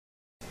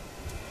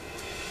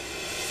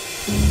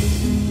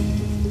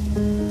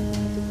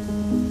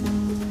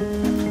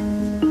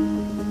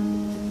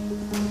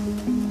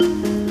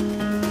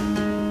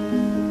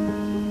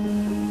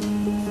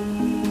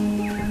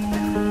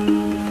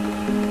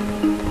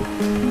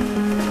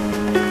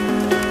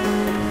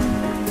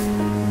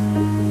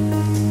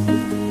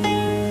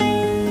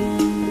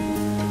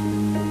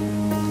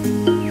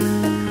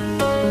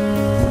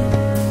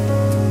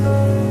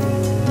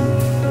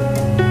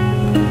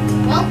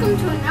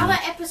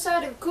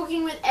episode of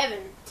Cooking with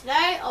Evan.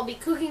 Today I'll be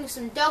cooking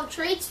some dog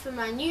treats for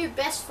my new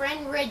best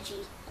friend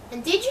Reggie.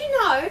 And did you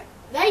know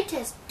they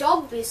test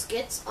dog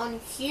biscuits on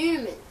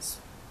humans?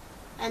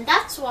 And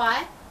that's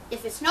why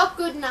if it's not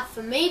good enough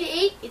for me to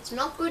eat, it's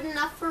not good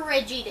enough for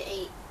Reggie to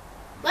eat.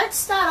 Let's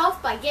start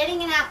off by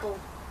getting an apple.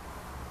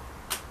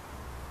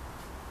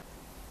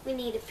 We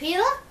need a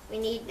peeler, we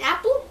need an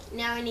apple,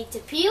 now I need to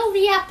peel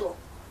the apple.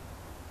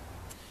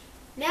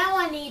 Now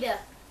I need a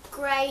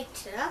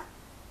grater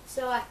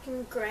so I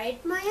can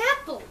grate my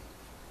apple.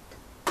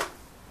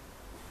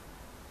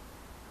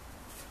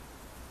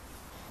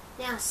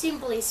 Now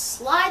simply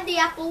slide the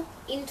apple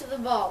into the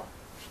bowl.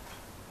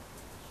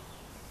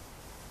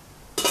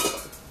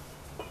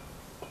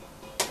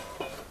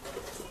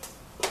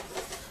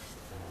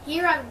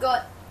 Here I've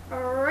got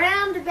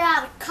around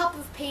about a cup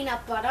of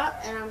peanut butter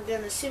and I'm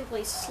going to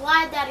simply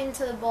slide that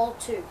into the bowl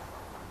too.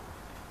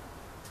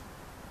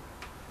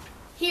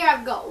 Here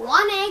I've got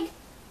one egg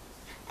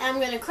and I'm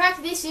going to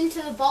crack this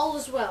into the bowl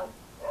as well.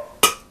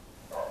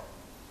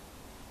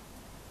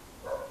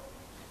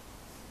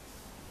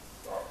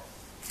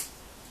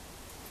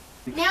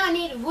 Now I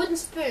need a wooden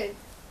spoon.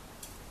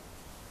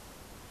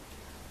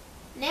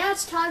 Now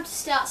it's time to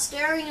start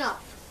stirring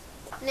up.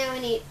 Now I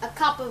need a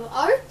cup of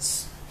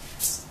oats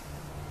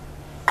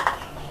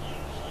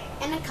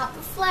and a cup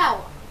of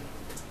flour.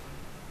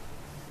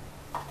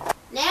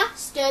 Now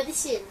stir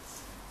this in.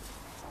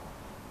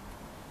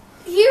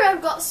 Here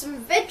I've got some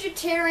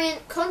vegetarian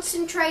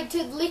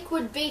concentrated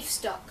liquid beef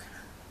stock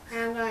and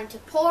I'm going to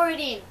pour it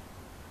in.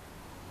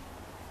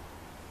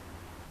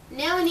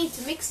 Now I need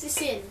to mix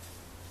this in.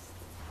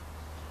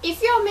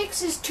 If your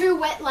mix is too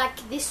wet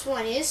like this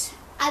one is,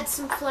 add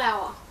some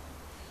flour.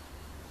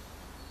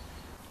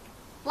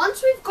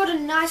 Once we've got a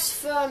nice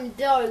firm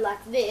dough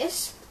like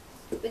this,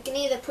 we can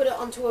either put it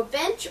onto a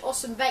bench or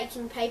some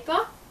baking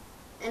paper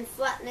and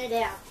flatten it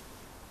out.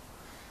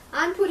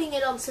 I'm putting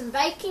it on some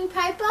baking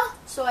paper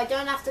so I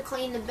don't have to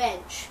clean the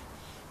bench.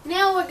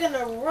 Now we're going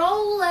to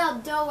roll our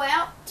dough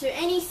out to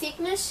any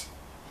thickness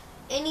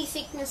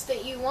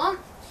that you want.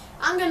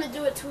 I'm going to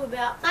do it to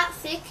about that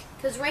thick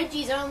because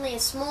Reggie's only a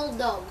small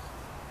dog.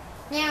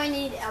 Now we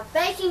need our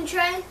baking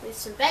tray with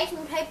some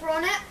baking paper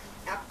on it,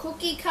 our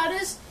cookie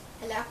cutters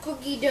and our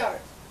cookie dough.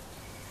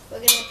 We're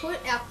going to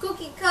put our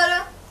cookie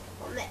cutter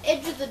on the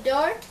edge of the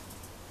dough.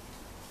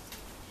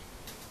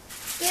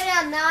 Get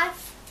our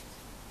knife.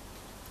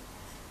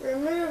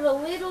 Remove a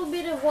little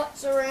bit of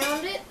what's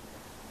around it.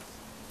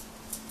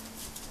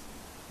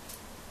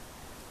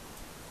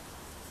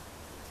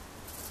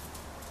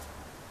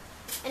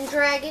 And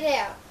drag it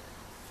out.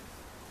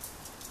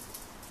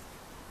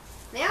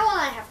 Now all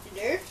I have to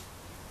do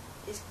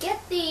is get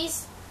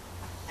these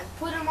and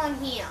put them on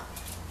here.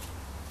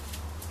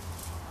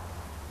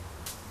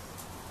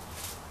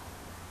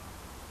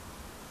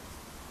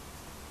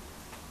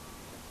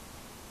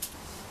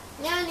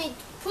 Now I need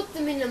to put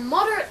them in a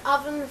moderate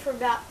oven for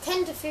about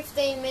 10 to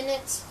 15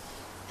 minutes,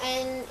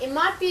 and it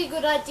might be a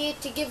good idea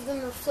to give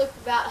them a flip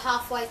about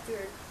halfway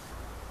through.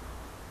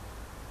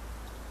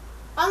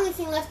 Only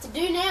thing left to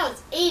do now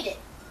is eat it.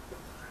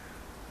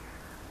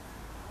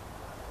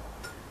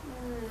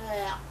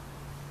 Yeah.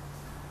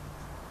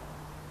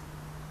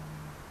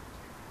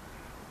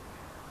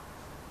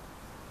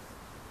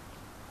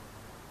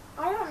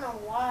 I don't know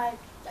why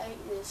I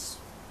ate this.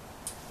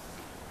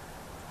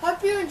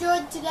 Hope you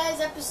enjoyed today's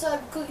episode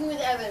of Cooking with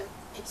Evan.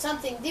 It's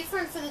something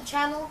different for the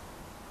channel.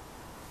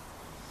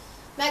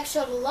 Make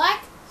sure to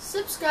like,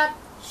 subscribe,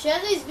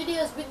 share these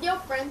videos with your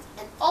friends,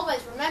 and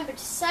always remember to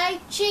say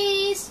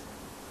cheese!